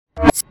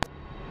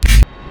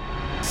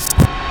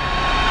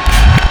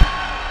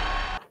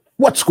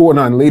What's going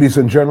on, ladies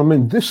and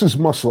gentlemen? This is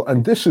Muscle,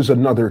 and this is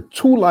another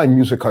Two Line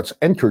Music Hut's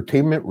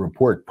Entertainment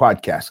Report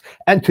podcast.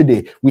 And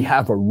today we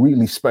have a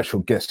really special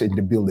guest in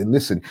the building.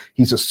 Listen,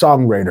 he's a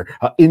songwriter,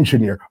 an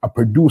engineer, a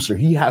producer.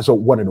 He has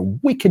one of the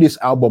wickedest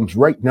albums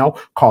right now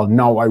called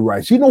Now I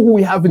Rise. You know who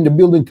we have in the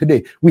building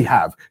today? We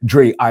have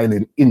Dre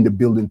Island in the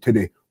building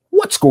today.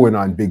 What's going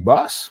on, big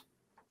boss?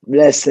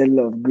 Bless and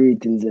love,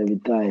 greetings every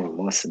time,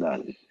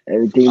 Muscle.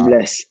 Everything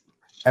blessed.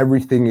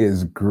 Everything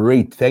is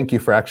great. Thank you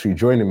for actually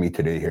joining me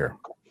today here.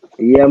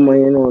 Yeah,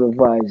 man, you know the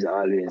vibes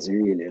always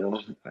real,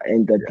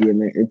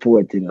 entertainment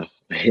report,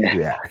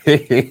 Yeah.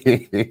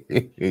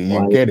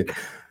 You get it.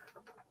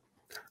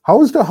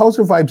 How's the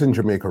vibes in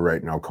Jamaica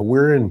right now? Cause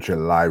we're in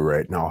July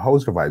right now.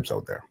 How's the vibes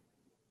out there?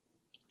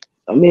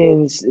 I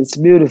mean, it's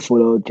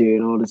beautiful out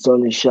here, the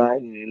sun is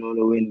shining,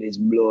 the wind is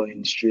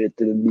blowing straight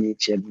to the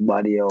beach,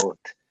 everybody out,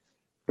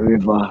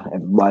 river,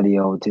 everybody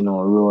out,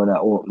 road are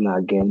open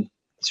again.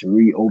 It's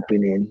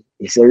reopening.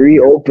 It's a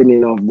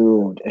reopening of the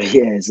road.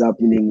 Yeah, it's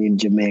happening in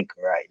Jamaica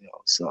right now.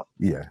 So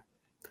yeah,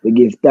 we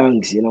give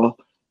thanks,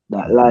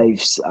 that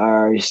lives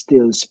are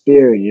still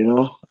spared,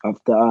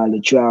 after all the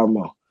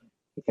trauma,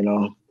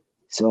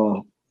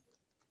 So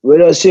with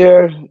us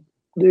here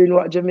doing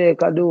what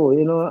Jamaica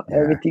do,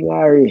 everything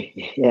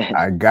Ari. Yeah.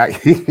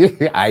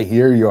 I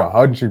hear you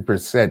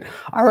 100%.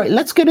 All right,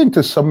 let's get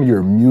into some of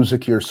your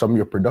music here, some of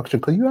your production,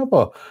 because you have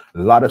a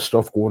lot of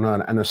stuff going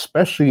on. And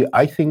especially,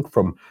 I think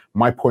from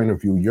my point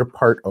of view, you're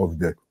part of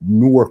the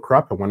newer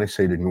crop. And when I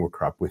say the newer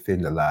crop,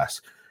 within the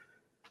last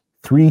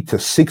 3 to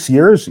 6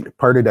 years,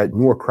 part of that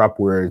newer crop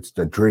where it's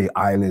the Dre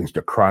Islands,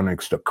 the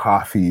Chronics, the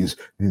Coffees,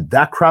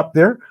 that crop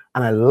there.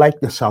 And I like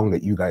the sound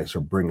that you guys are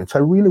bringing. So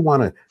I really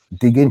want to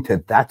dig into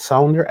that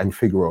sound there and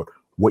figure out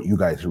what you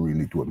guys are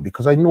really doing.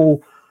 Because I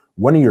know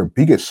one of your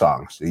biggest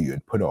songs that you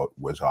had put out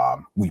was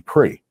We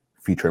Pray,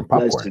 featuring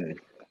Popcorn.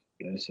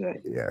 That's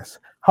right. Yes.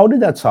 How did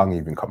that song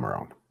even come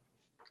around?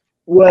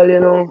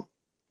 Well,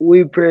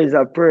 We Pray is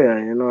a prayer,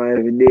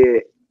 every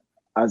day.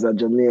 As a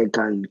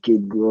Jamaican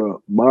kid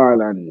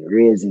born and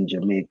raised in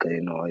Jamaica,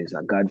 it's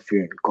a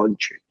God-fearing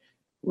country.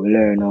 We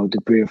learn how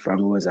to pray from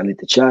we was a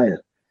little child,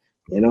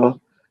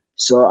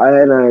 So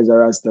I and I as a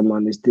Rasta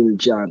man, we still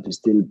chant, we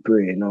still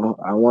pray, And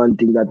one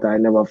thing that I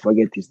never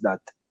forget is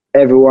that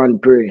everyone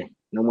pray,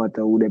 no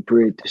matter who they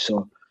pray to.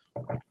 So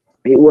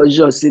it was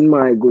just in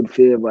my good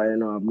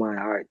favor, of my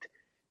heart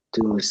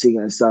to sing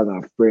a song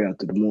of prayer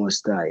to the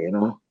Most High,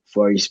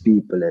 for his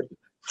people,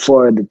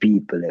 for the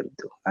people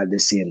too, at the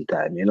same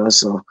time,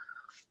 So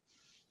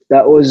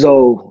that was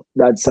how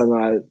that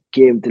song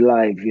came to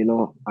life,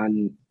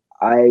 And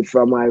I,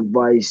 from my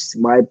voice,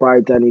 my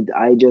part on it,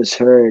 I just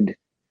heard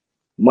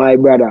my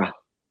brother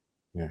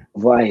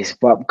voice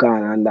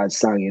Popcorn on that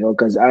song,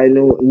 because I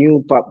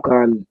knew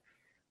Popcorn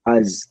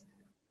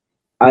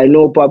I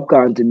know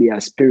Popcorn to be a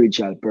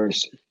spiritual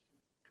person.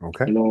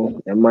 Okay.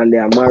 The man they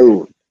are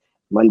Maroon,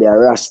 man they are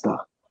Rasta,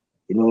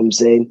 you know what I'm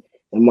saying?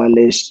 The man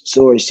they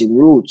source in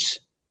roots.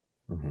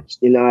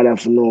 In order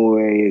to know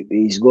where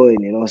he's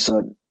going,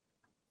 So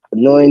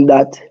knowing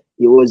that,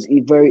 it was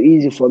very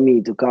easy for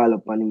me to call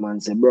upon him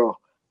and say, bro,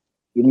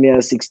 give me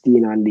a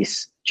 16 on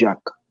this track,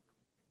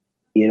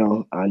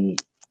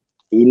 and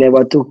he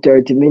never took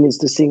 30 minutes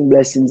to sing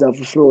Blessings of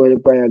the Flow when the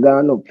prayer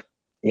gone up.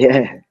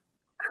 Yeah.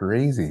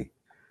 Crazy.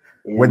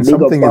 Yeah, when big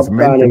something up is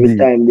meant to every be,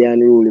 time the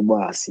unruly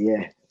boss,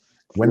 yeah.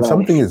 when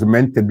something is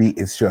meant to be,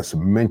 it's just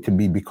meant to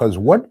be. Because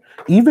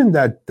even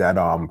that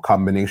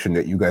combination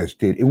that you guys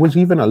did, it was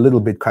even a little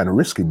bit kind of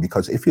risky,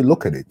 because if you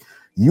look at it,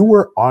 you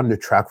were on the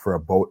track for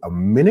about a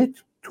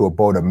minute to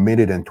about a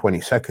minute and 20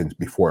 seconds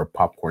before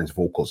Popcorn's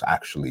vocals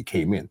actually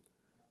came in.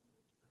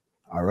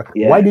 All right.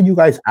 Yeah. Why did you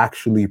guys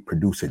actually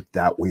produce it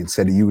that way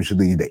instead of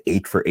usually the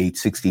 8 for 8,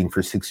 16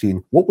 for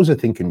 16? What was the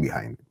thinking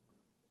behind it?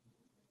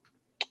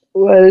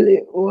 Well,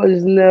 it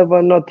was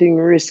never nothing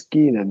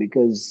risky,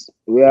 because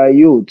we are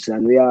youths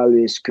and we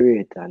always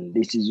create, and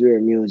this is where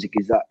music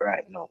is at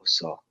right now.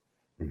 So,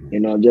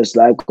 just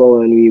like how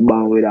when we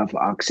born, we'd have to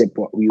accept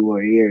what we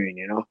were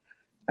hearing,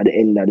 At the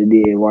end of the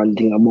day, one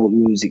thing about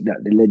music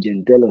that the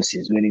legend tell us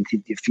is when it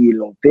hit you feel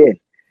no pain.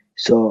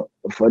 So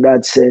for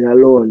that saying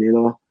alone,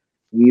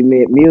 we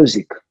make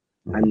music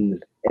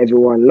and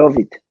everyone love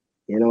it.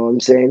 You know what I'm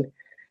saying?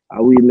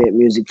 And we make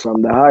music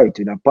from the heart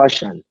with a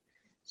passion.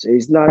 So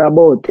it's not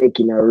about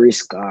taking a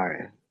risk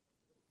or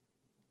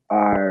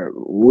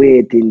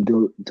waiting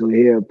to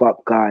hear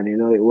Popcorn.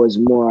 It was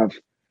more of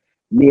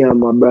me and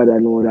my brother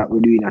know that we're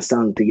doing a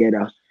song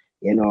together,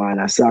 and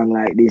a song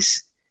like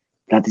this,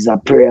 that is a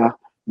prayer.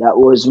 That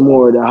was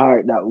more the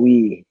heart that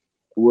we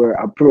were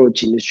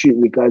approaching the street,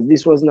 because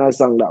this was not a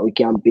song that we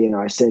campaign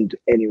or send to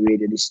any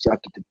radio disc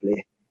jockey to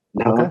play.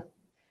 No, okay.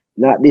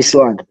 Not this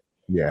one.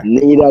 Yeah.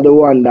 Neither the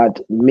one that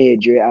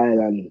made Dre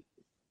Island,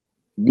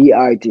 the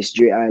artist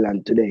Dre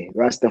Island today,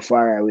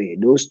 Rastafari Away.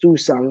 Those two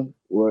songs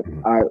were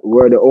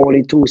the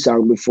only two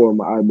songs before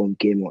my album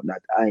came out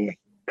that I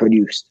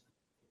produced.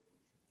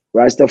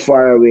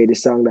 Rastafari Away, the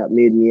song that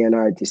made me an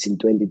artist in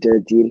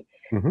 2013,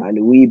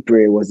 and We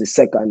Pray was the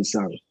second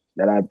song.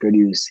 that I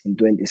produced in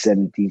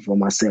 2017 for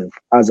myself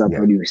as a Yeah.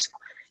 producer.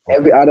 Okay.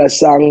 Every other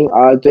song,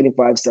 all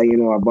 25 songs, you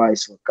know, a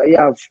voice for. Cause you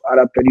have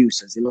other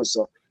producers, you know,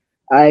 so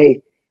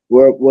I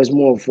was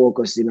more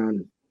focusing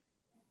on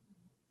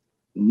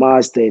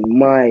mastering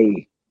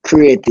my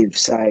creative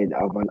side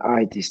of an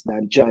artist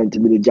than trying to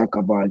be the jack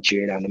of all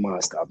trade and the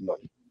master of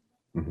none.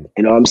 Mm-hmm.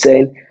 You know what I'm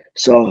saying?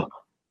 So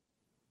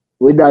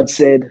with that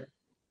said,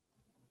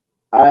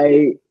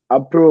 I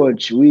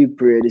approach We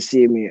Pray the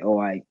same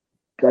way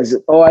because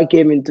how I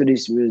came into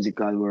this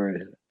musical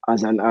world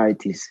as an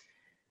artist.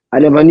 I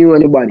never knew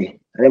anybody.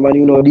 I never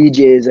knew no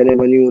DJs. I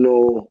never knew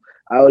no.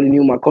 I only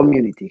knew my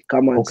community,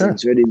 Common Okay.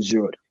 Sense, Reddit's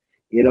Road,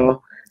 you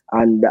know.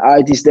 And the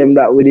artists them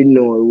that we didn't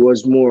know, it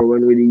was more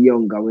when we were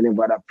younger. We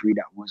never had a pre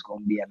that was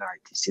gonna be an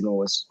artist, you know. It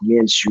was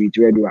Main Street,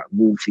 Red Rock,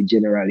 Goofy,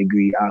 General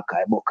Agree,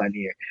 Archive,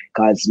 Buccaneer.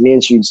 Cause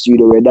Main Street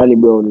Studio where Danny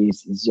Brown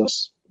is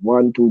just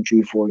 1, 2,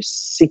 3, 4,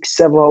 6,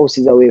 7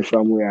 houses away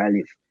from where I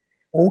live.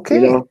 Okay.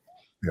 You know.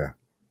 Yeah.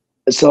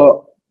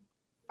 So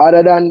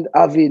other than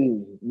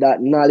having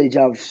that knowledge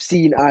of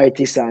seeing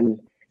artists and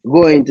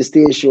going to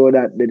stage show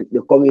that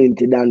the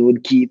community then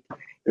would keep,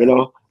 you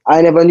know,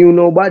 I never knew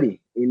nobody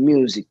in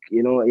music,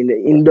 you know, in the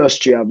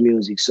industry of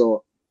music.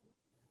 So,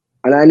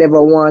 and I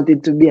never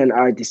wanted to be an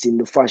artist in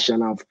the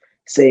fashion of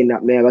saying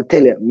that, man, I gotta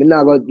tell you, I'm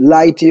not gonna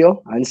lie to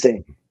you and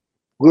say,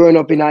 growing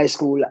up in high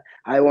school,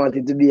 I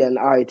wanted to be an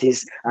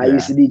artist. I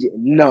used to DJ.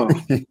 No,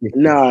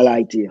 I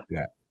lie to you.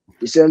 Yeah.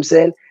 You see what I'm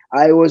saying?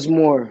 I was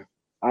more.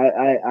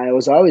 I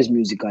was always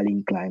musically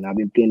inclined. I've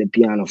been playing the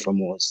piano from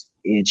was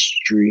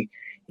age 3,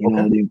 you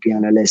know, doing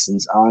piano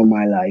lessons all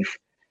my life.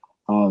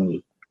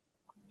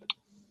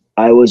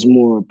 I was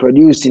more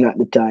producing at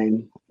the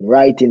time,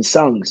 writing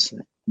songs.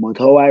 But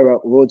how I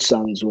wrote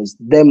songs was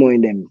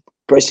demoing them,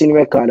 pressing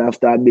record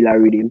after a bill of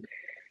rhythm,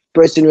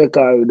 pressing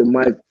record with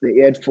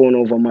the headphone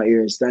over my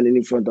ear, standing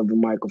in front of the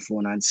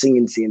microphone and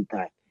singing same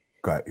time.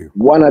 Got you.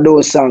 One of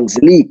those songs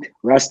leaked,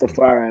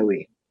 Rastafari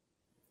Way.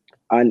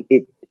 And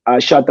I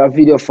shot a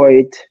video for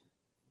it,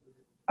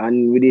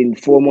 and within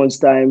 4 months'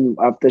 time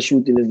after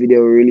shooting the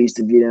video, we released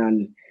the video.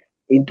 And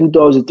in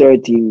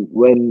 2013,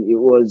 when it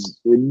was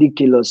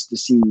ridiculous to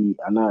see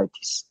an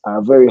artist,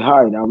 very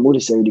hard, I'm going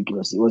to say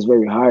ridiculous, it was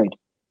very hard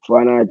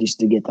for an artist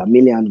to get 1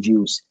 million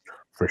views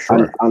For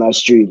sure. on a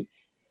stream.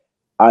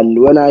 And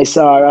when I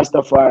saw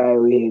Rastafari,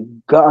 we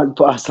gone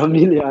past 1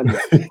 million,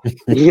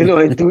 you know,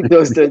 in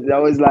 2013, I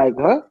was like,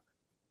 huh?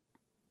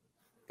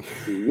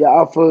 You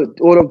have to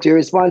own up to your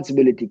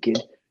responsibility,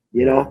 kid,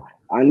 you know?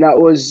 And that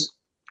was,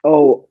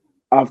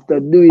 after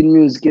doing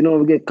music, you know,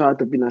 we get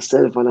caught up in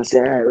ourselves and I say,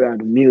 all right, we are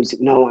the music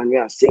now and we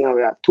are singing,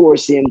 we are tour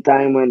same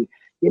time, and,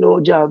 you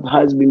know, job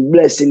has been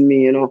blessing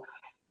me, you know?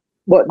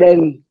 But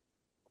then,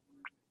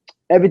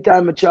 every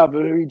time I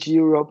travel, reach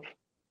Europe,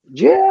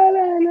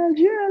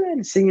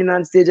 JLN, singing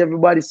on stage,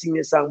 everybody sing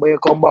a song, but you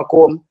come back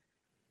home,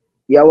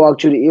 you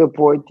walk through the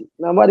airport,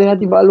 nobody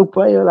not even look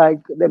for you. Like,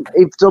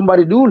 if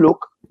somebody do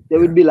look, they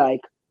would be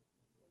like,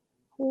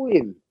 who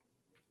him?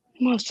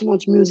 Not so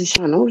much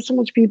musician, not so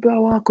much people I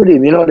walk with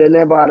him. You know, they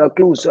never had a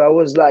clue. So I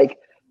was like,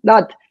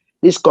 not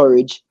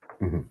discouraged,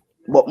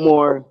 but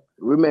more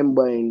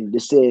remembering the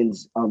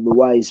sayings of the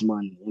wise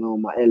man, you know,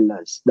 my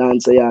elders.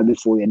 Dance a yard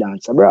before you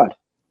dance abroad.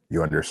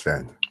 You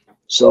understand?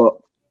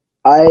 So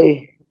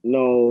I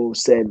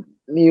said,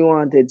 me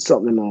wanted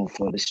something now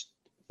for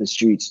the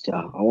streets,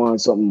 I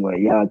want something where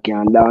y'all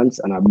can dance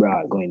and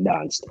abroad going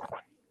dance.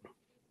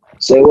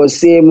 So it was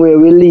same way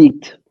we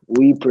leaked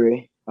We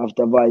Pray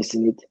after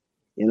voicing it,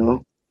 you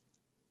know.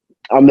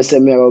 I'm gonna say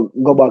me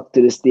go back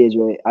to the stage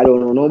where I don't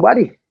know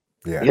nobody.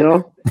 Yeah. You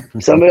know?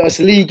 Somebody else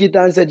leak it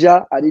and say,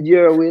 Jah, I did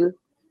your will,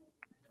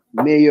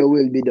 may your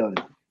will be done.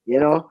 You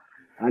know?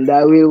 And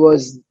that will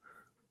was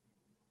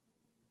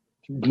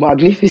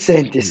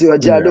magnificent. You see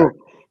what Jah do?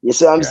 You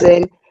see what I'm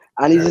saying?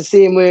 And it's the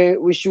same way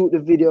we shoot the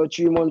video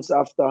 4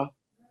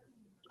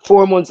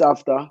 months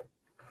after,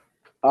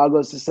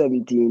 August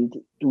 17th,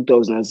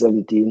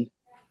 2017.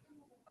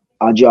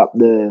 I dropped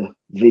the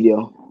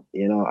video,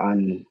 you know,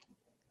 and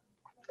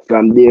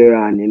from there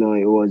on, you know,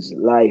 it was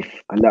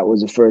Life, and that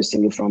was the first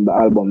single from the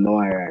album No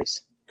I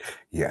Rise.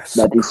 Yes.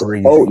 That is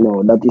crazy. out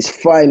now. That is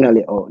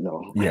finally out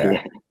now.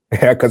 Yeah.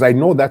 Yeah, because I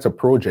know that's a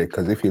project.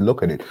 Because if you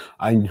look at it,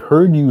 I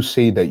heard you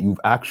say that you've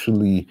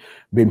actually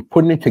been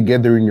putting it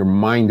together in your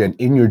mind and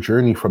in your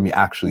journey from you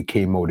actually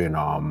came out in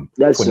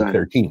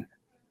 2013. Right.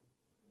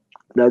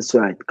 That's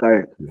right,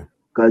 correct.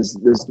 Because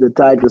the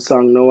title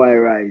song No I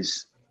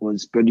Rise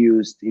was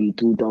produced in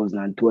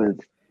 2012,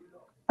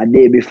 a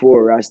day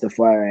before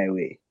Rastafari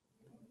Way.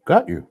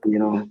 Got you. You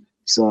know,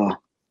 so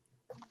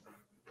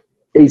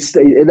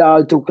it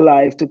all took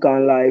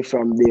on life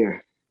from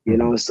there. You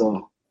know,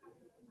 so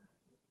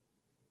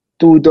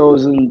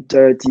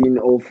 2013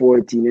 or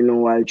 14, you know,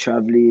 while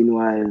traveling,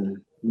 while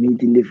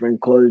meeting different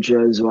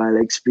cultures, while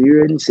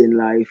experiencing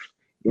life,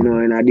 you know,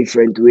 in a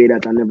different way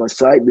that I never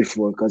saw it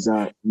before, because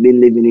I've been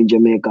living in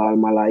Jamaica all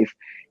my life.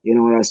 You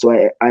know, that's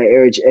why I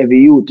urge every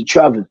youth to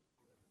travel.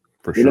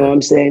 For you know what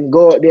I'm saying?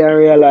 Go out there and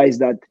realize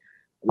that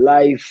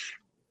life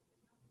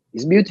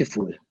is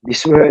beautiful.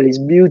 This world is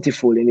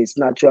beautiful in its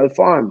natural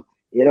form.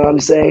 You know what I'm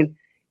saying?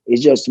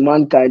 It's just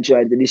mankind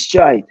trying to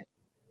destroy it.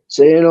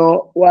 So, you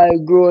know, while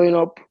growing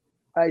up,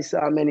 I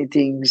saw many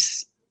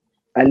things.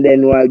 And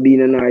then while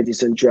being an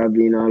artist and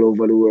traveling all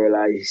over the world,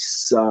 I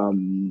saw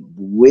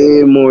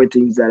way more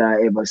things that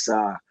I ever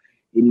saw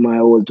in my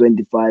whole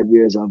 25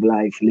 years of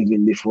life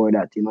living before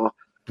that, you know.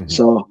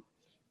 So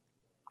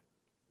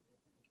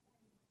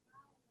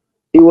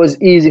it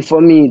was easy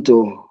for me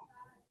to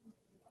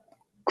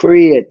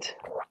create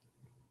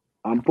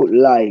and put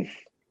life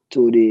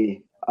to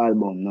the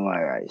album Now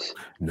I Rise.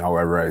 Now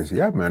I Rise,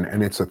 yeah, man,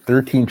 and it's a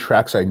 13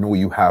 tracks. I know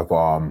you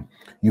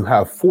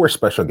have four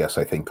special guests,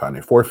 I think, on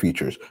it, four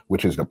features,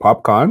 which is the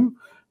Popcorn,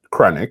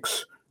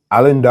 Chronix,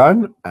 Alan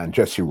Dunn, and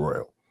Jesse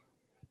Royal.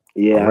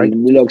 Yeah, All right.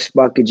 and the deluxe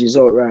package is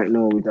out right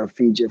now with a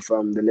feature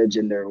from the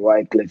legendary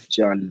Wyclef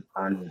Jean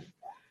and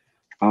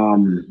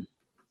um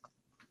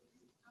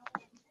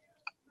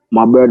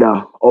my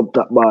brother Up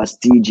Top Boss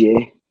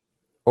TJ,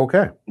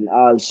 Okay. and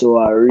also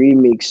a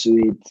remix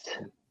with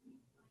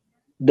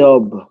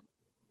Dub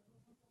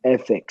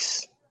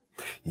FX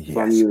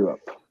from Yes. Europe.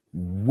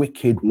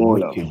 Wicked, More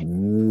love.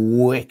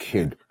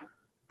 wicked.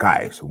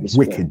 Guys, Respect.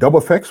 wicked. Double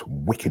effects,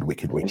 wicked.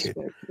 Respect.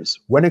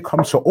 When it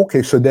comes to,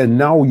 okay, so then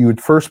now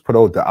you'd first put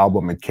out the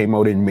album, it came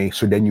out in May,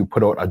 so then you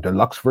put out a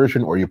deluxe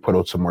version or you put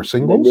out some more The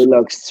singles?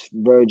 deluxe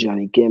version,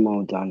 it came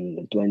out on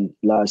the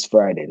last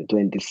Friday, the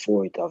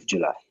 24th of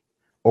July.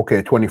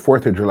 Okay,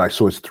 24th of July,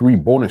 so it's 3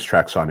 bonus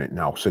tracks on it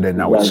now. So then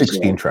now it's That's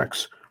 16 right.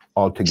 tracks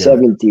altogether.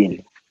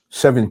 17.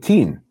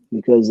 17.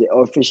 Because the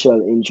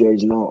official intro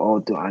is now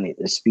out on it,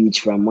 a speech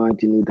from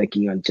Martin Luther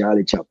King and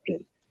Charlie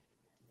Chaplin.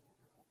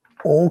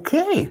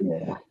 Okay.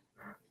 Yeah.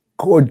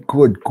 Good.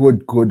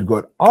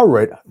 All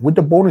right. With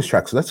the bonus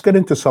tracks, let's get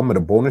into some of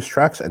the bonus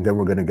tracks and then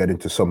we're going to get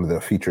into some of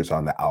the features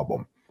on the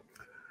album.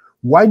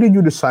 Why did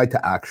you decide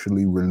to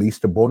actually release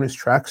the bonus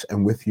tracks?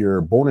 And with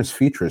your bonus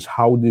features,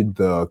 how did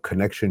the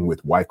connection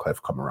with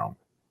Wyclef come around?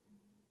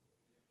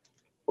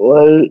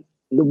 Well,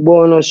 the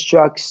bonus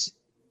tracks,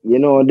 you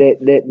know,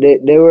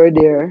 they were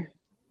there.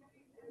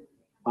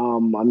 I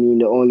mean,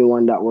 the only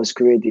one that was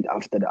created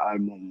after the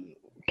album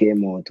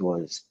came out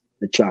was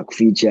the track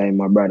featuring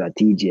my brother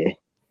TJ,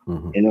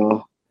 you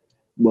know,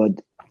 but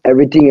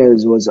everything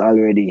else was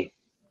already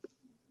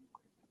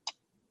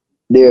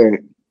there.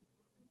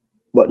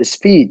 But the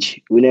speech,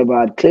 we never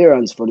had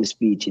clearance for the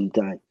speech in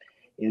time,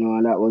 you know,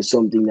 and that was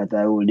something that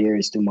I hold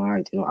dearest to my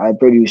heart. You know, I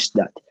produced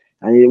that,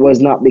 and it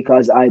was not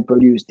because I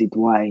produced it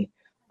why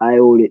I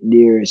hold it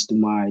dearest to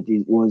my heart.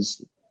 It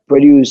was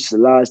produced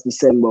last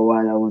December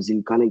while I was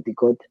in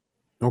Connecticut.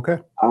 Okay.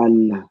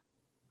 And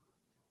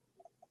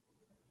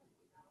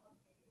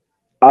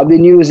I've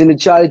been using the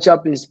Charlie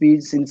Chaplin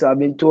speech since I've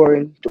been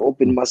touring to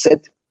open my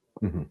set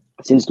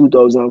since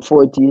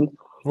 2014.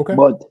 Okay.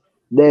 But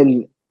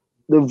then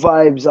the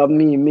vibes of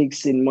me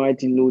mixing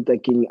Martin Luther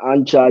King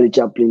and Charlie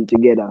Chaplin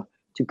together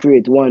to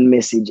create one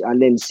message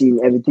and then seeing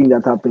everything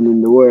that happened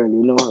in the world,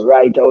 you know,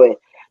 right away,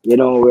 you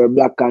know, where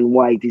black and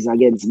white is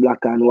against black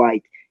and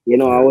white. You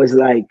know, I was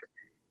like,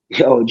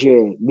 yo,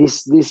 Jay,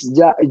 this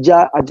Ja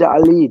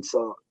lead,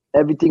 so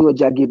everything what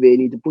Ja give you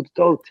need to put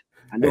it out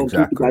and don't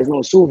keep it as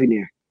no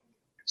souvenir.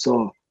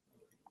 So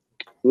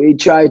we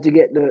tried to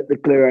get the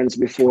clearance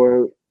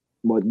before,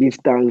 but give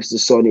thanks to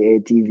Sony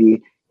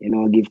ATV, you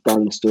know, give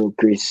thanks to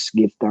Chris,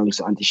 give thanks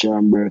to Auntie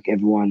Sharon Burke,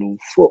 everyone who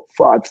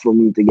fought for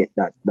me to get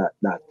that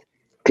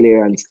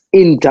clearance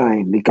in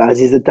time, because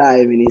it's the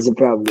timing is the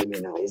problem,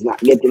 you know. It's not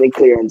getting the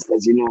clearance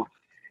because, you know,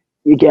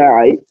 you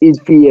can't,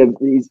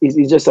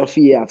 it's just a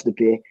fee you have to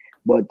pay.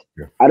 But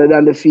other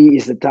than the fee,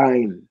 it's the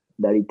time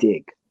that it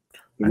takes.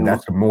 And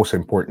that's the most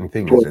important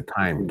thing, is the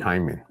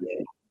timing.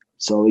 Yeah.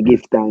 So we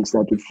give thanks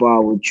that we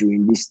forward you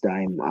in this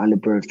time and the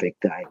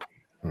perfect time.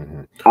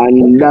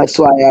 And that's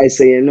why I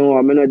say, you know,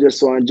 I'm not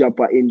just want to drop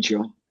an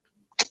intro,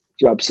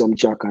 drop some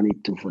track on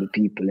it too for the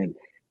people, and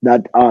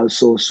that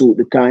also suit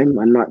the time,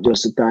 and not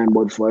just the time,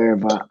 but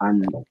forever,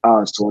 and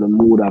also the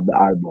mood of the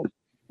album.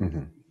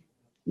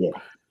 Yeah.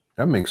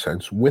 That makes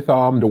sense. With the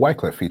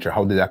Wyclef feature,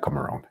 how did that come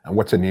around? And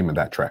what's the name of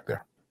that track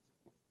there?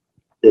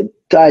 The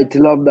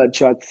title of that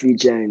track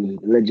featuring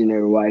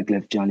legendary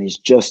Wyclef Jean is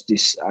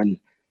Justice. And,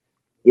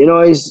 you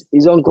know, his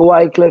Uncle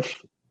Wyclef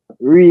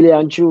really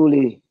and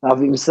truly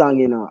have him sung,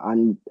 you know,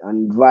 and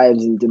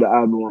vibes into the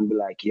album and be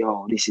like,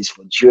 yo, this is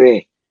for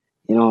Dre.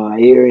 You know, I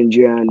hearing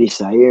Dre and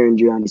this, I hearing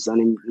Dre and this,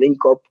 and him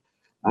link up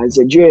and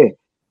say, Dre,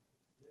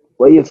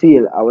 what you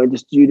feel? I went to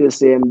studio the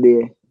same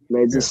day,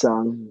 made the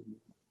song,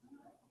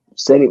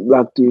 sent it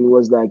back to him,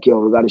 was like, yo,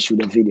 we gotta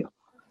shoot a video.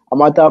 A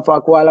matter of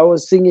fact, while I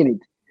was singing it,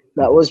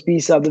 that was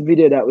piece of the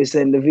video that we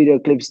sent the video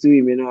clips to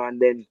him, you know,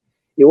 and then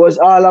it was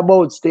all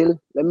about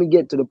still, let me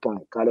get to the point,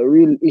 because the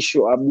real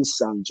issue of this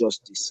song,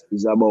 Justice,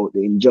 is about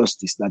the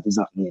injustice that is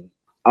happening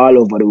all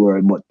over the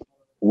world, but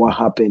what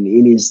happened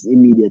in his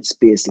immediate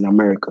space in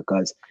America,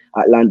 because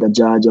Atlanta,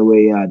 Georgia, where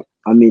he had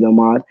Ahmaud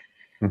Ahmad,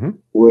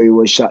 where he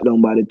was shot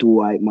down by the two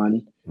white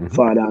men,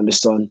 father and the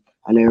son,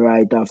 and then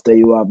right after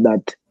you have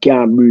that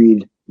Can't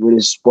Breathe with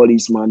this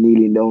policeman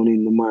kneeling down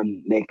in the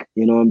man neck.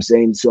 You know what I'm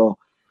saying? So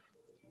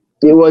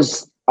it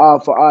was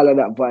for all of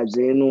that vibes.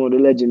 You know, the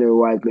legendary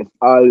Wyclef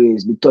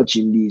always be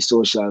touching the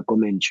social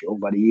commentary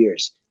over the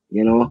years.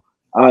 You know,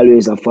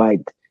 always a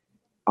fight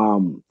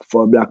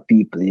for black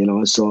people. You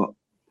know, so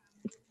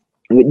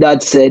with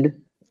that said,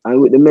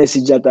 and with the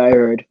message that I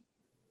heard,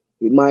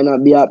 it might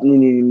not be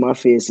happening in my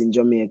face in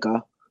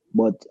Jamaica,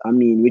 but I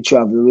mean, we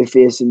travel, we're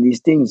facing these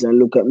things, and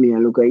look at me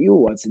and look at you.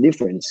 What's the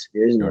difference?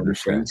 There's You no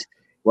understand? difference.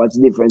 What's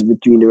the difference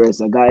between the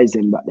rest of the guys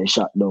and that they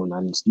shot down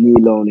and kneel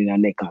down in a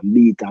neck and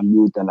beat and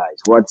brutalize?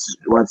 What's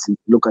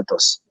look at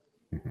us?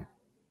 Mhm.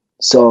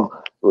 So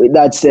with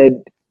that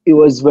said, it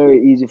was very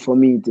easy for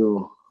me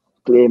to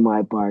play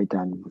my part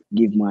and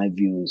give my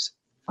views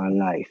on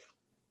life.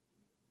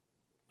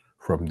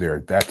 From there,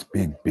 that's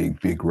big, big,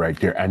 big right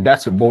there. And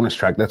that's a bonus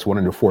track. That's one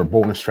of the 4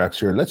 bonus tracks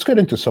here. Let's get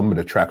into some of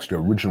the tracks, the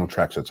original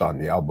tracks that's on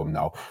the album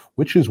now,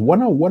 which is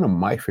one of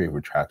my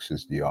favorite tracks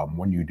is the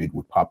one you did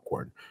with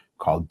Popcorn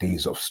called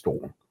Days of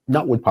Stone.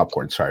 Not with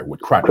Popcorn, sorry, with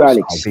Chronix, called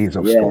Chronics. Days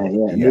of Yeah, Stone.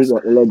 yeah. Big Yes.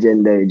 up the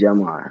legendary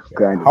Jamar.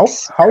 Yeah.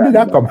 How did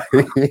that come?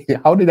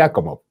 How did that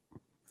come up?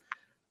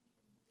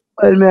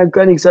 Well, me and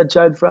Chronics are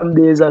tried from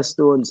days of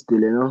stone still,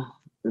 you know.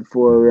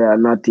 Before we are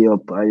natty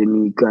up, I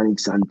mean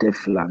Chronics and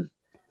Teflon.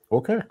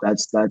 Okay.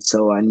 That's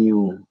how I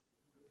knew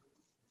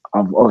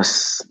of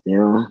us, you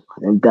know.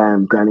 In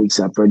time Chronics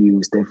I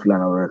produced,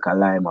 Teflon I work a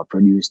Lime I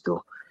produced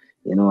too.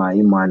 You know,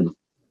 him and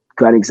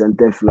Chronics and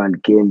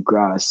Teflon came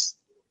across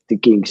to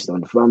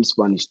Kingston from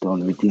Spanish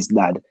Town with his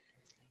dad.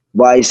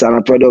 Voice and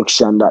a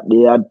production that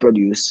they had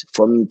produced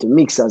for me to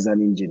mix as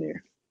an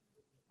engineer.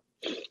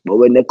 But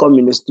when they come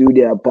in the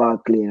studio at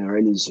Park Lane and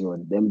Release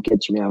Road, them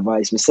catch me a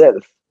voice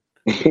myself.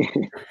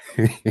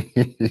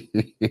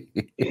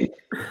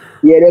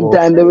 Yeah, them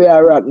time the way I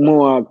rock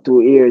Mohawk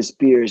to Ears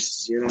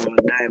Pierce, you know,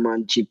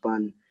 Diamond Chip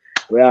and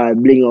we all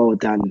bling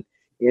out and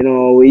you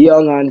know, we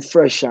young and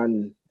fresh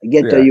and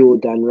get a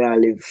youth and we all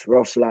live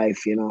rough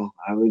life, you know,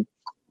 and we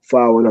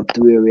forward up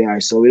to where we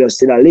are. So we just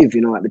still live,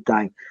 you know, at the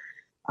time.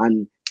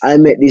 And I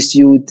met this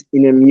youth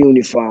in a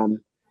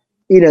uniform,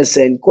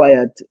 innocent,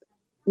 quiet.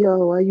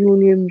 Yo, are you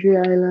named Dre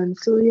Island?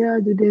 So yeah,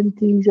 do them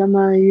things, I'm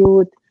a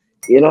youth,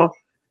 you know.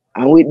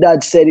 And with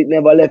that said, it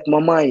never left my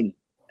mind.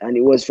 And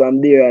it was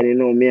from there, and you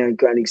know, me and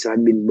Chronix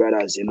had been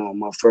brothers, you know,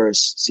 my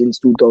first since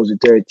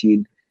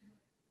 2013.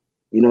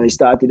 You know, it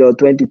started out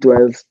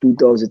 2012,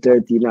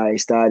 2013. I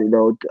started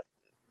out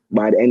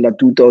by the end of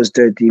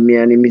 2013. Me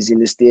and him is in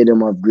the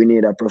stadium of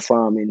Grenada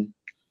performing in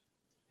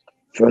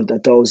front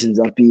of thousands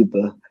of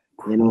people.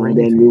 You know,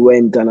 then we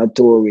went on a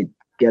tour with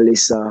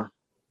Kelisa,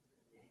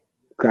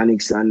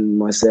 Chronix, and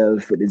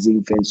myself with the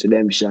Zinc Fence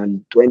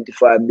Redemption.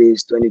 25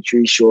 days,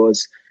 23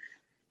 shows.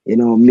 You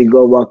know, me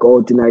go back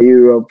out in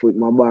Europe with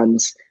my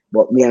bands,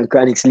 but me and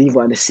Chronix leave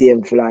on the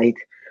same flight.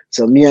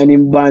 So me and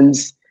him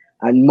bands,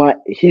 and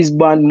his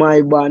band,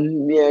 my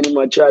band, me and him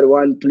I tried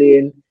one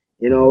plane.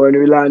 You know, when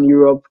we land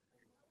Europe,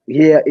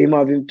 here him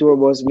have him tour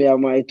bus, me have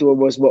my tour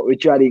bus, but we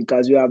tried it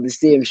because we have the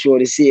same show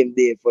the same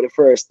day. For the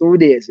first 2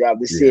 days, we have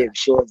the same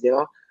shows, you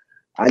know.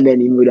 And then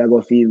he would have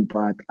go for him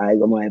part, I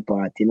got my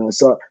part, you know.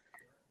 So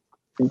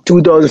in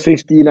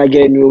 2015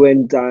 again, we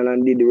went on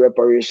and did the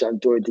reparation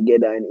tour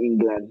together in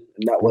England.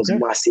 And that was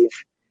massive.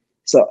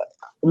 So,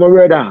 my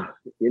brother,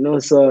 you know,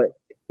 so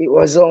it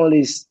was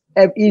only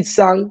each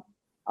song,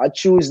 I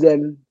choose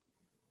them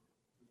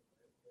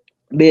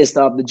based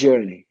off the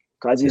journey.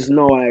 Because it's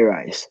no high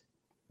rise.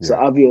 So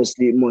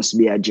obviously it must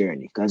be a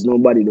journey. Because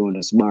nobody don't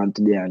just born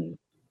today and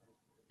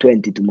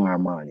 20 tomorrow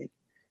morning.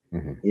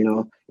 You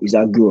know, it's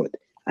a growth.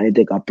 And it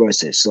take a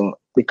process. So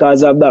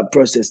because of that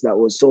process that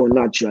was so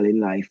natural in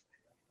life,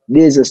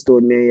 there's a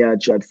stone me I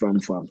tried from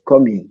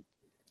coming,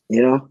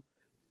 you know.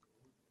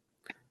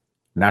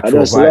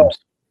 Natural vibes.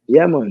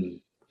 Yeah,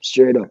 man.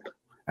 Straight up.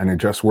 And it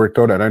just worked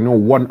out. And I know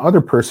one other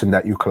person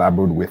that you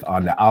collaborated with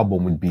on the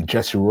album would be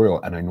Jesse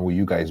Royal. And I know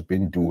you guys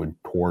been doing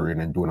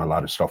touring and doing a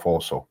lot of stuff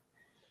also.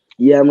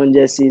 Yeah, man.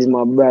 Jesse is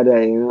my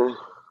brother, you know.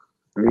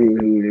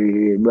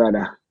 Really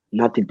brother.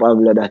 Not the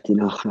Pablo that, you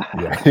know.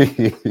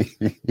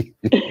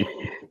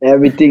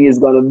 Everything is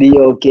going to be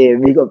okay.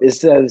 Big up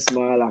yourself,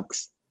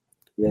 Smarlax.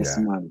 Yes,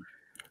 man.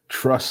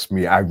 Trust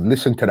me, I've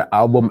listened to the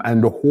album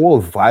and the whole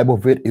vibe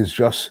of it is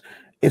just,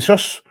 it's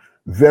just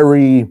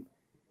very,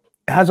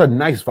 it has a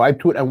nice vibe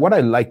to it. And what I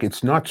like,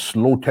 it's not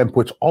slow tempo,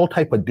 it's all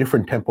type of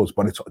different tempos,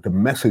 but it's the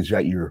message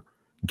that you're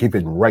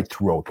giving right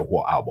throughout the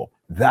whole album.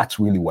 That's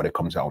really what it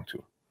comes down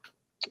to.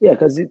 Yeah,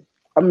 because it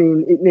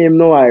named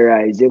No I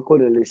Rise. You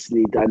couldn't listen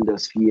it and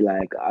just feel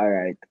like, all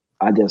right,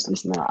 I just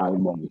listen to the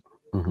album.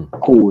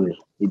 Cool.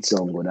 It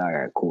sounds good. All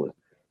right, cool.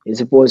 You're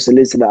supposed to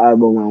listen to the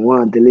album and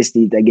want to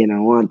listen to it again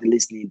and want to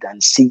listen to it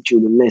and see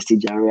through the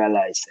message and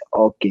realize,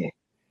 okay,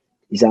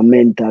 it's a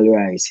mental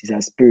rise, it's a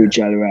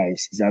spiritual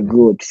rise, it's a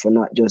growth for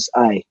not just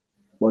I,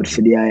 but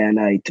for the I and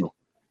I too.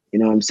 You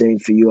know what I'm saying?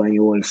 For you and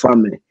your whole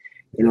family.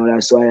 You know,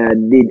 that's why I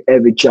did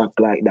every track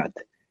like that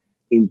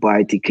in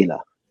particular.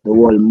 The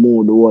whole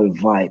mood, the whole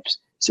vibes.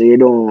 So you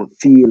don't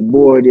feel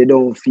bored, you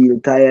don't feel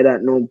tired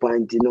at no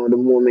point. You know, the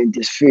moment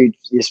your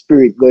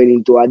spirit going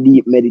into a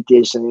deep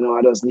meditation, you know,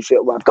 I just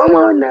feel about, come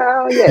on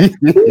now, yeah.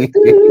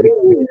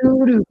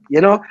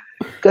 You know,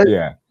 because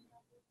Yeah.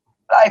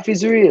 life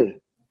is real.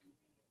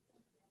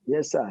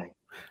 Yes,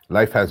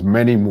 Life has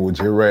many moods.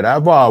 You're right. I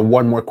have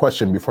one more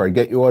question before I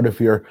get you out of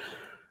here.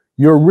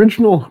 Your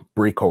original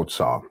breakout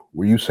song,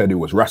 where you said it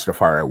was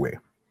Rastafari Way,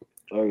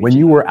 when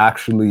you were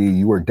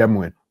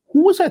demoing,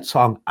 who was that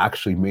song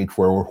actually made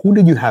for, or who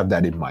did you have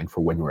that in mind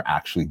for when you were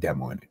actually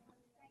demoing it?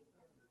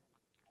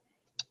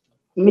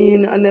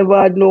 I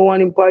never had no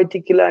one in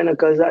particular,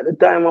 because at the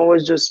time I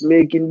was just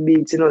making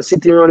beats,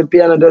 sitting around the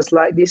piano just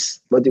like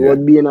this. But it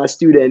would be in a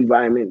studio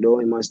environment, though,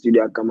 in my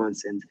studio at Common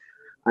Sense.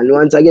 And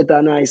once I get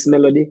a nice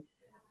melody,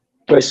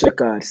 press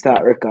record,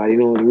 start record,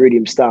 the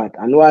rhythm start.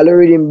 And while the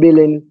rhythm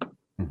building,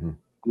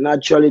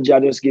 naturally,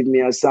 Jah just give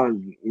me a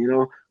song,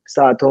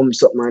 start hum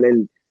something and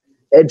then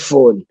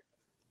headphone,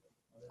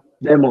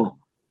 demo.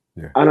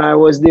 Yeah. And I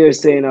was there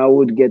saying I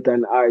would get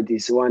an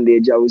artist. One day,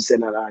 Jah would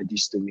send an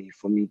artist to me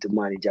for me to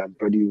manage and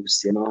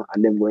produce, and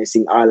then go and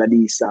sing all of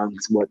these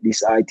songs. But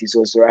this artist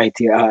was right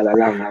here all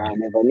along, and I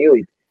never knew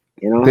it.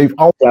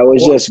 I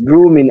was just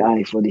grooming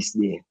eye for this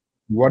day.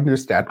 You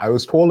understand? I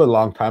was told a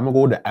long time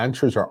ago the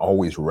answers are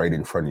always right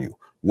in front of you.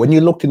 When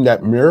you looked in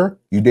that mirror,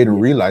 you didn't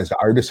realize the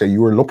artist that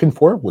you were looking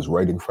for was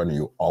right in front of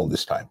you all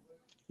this time.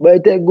 But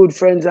it takes good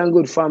friends and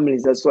good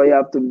families. That's why you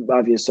have to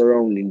have your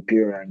surrounding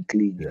pure and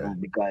clean,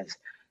 because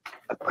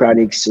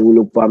chronics who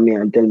look for me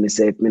and tell me,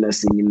 say, if me not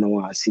sing him, no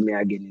one see me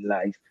again in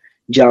life.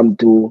 Jam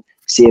to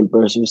same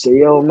person say,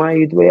 yo, my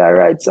youth, where you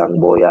write song,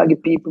 boy, you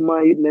give people,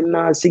 my youth, them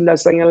not sing that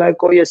song, you like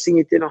how you sing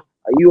it,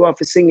 you have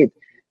to sing it.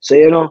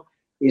 So,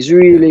 it's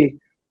really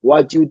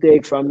what you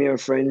take from your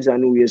friends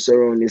and who you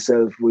surround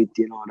yourself with,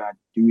 that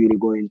you're really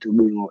going to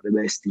bring out the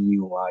best in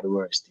you or the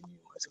worst in you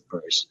as a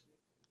person.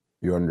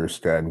 You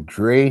understand.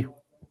 Dre,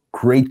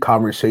 great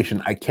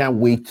conversation. I can't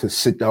wait to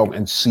sit down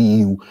and see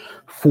you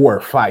 4,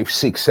 5,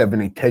 6,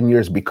 7, 8, 10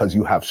 years, because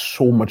you have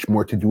so much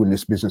more to do in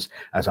this business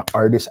as an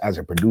artist, as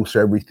a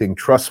producer, everything.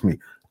 Trust me.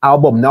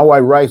 Album, Now I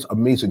Rise,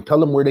 amazing. Tell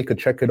them where they could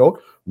check it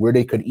out, where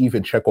they could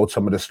even check out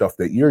some of the stuff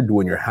that you're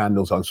doing, your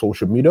handles on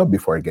social media,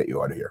 before I get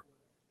you out of here.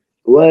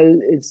 Well,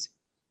 it's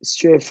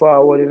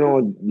straightforward,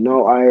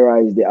 Now I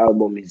Rise, the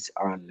album is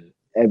on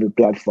every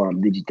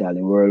platform,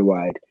 digitally,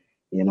 worldwide,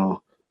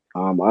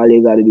 all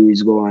you got to do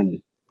is go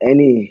on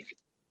any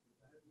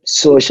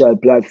social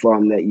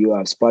platform that you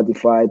have,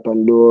 Spotify,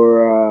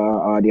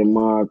 Pandora,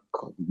 Audiomack,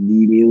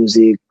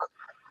 D-Music,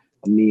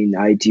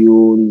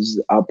 iTunes,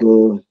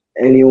 Apple,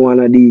 any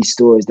one of these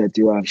stores that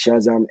you have,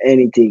 Shazam,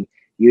 anything.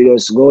 You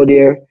just go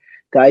there,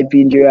 type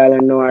in Dre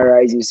Island Now I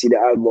Rise, you see the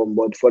album.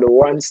 But for the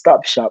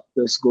one-stop shop,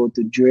 just go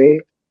to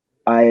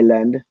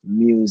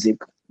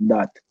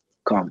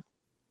DreIslandMusic.com.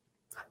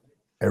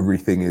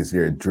 Everything is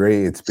there.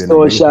 Dre, it's been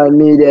social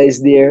media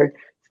is there.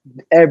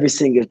 Every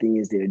single thing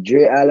is there.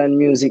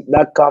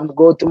 DreIslandMusic.com.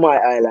 Go to my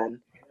island,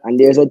 and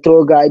there's a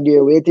tour guide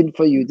there waiting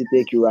for you to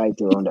take you right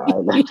around the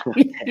island.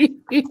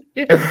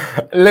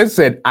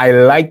 Listen, I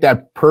like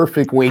that.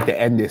 Perfect way to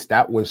end this.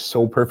 That was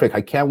so perfect. I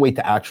can't wait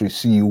to actually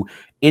see you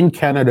in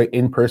Canada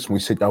in person.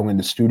 We sit down in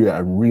the studio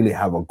and really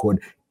have a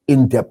good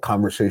in-depth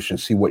conversation,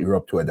 see what you're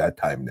up to at that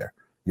time there.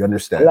 You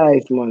understand?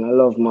 Life, man. I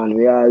love, man.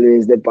 We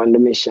always depend on the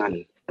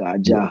mission.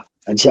 Jah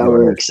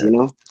works,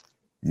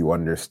 You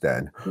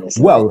understand. Yes,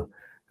 well,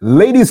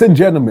 ladies and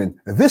gentlemen,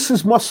 this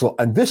is Muscle,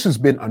 and this has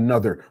been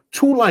another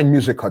Two Line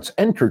Music Hut's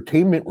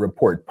Entertainment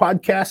Report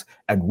podcast,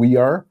 and we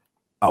are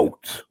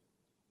out.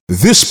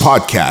 This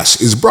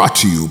podcast is brought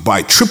to you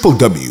by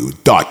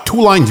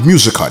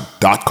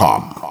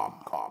www.twolinemusichut.com.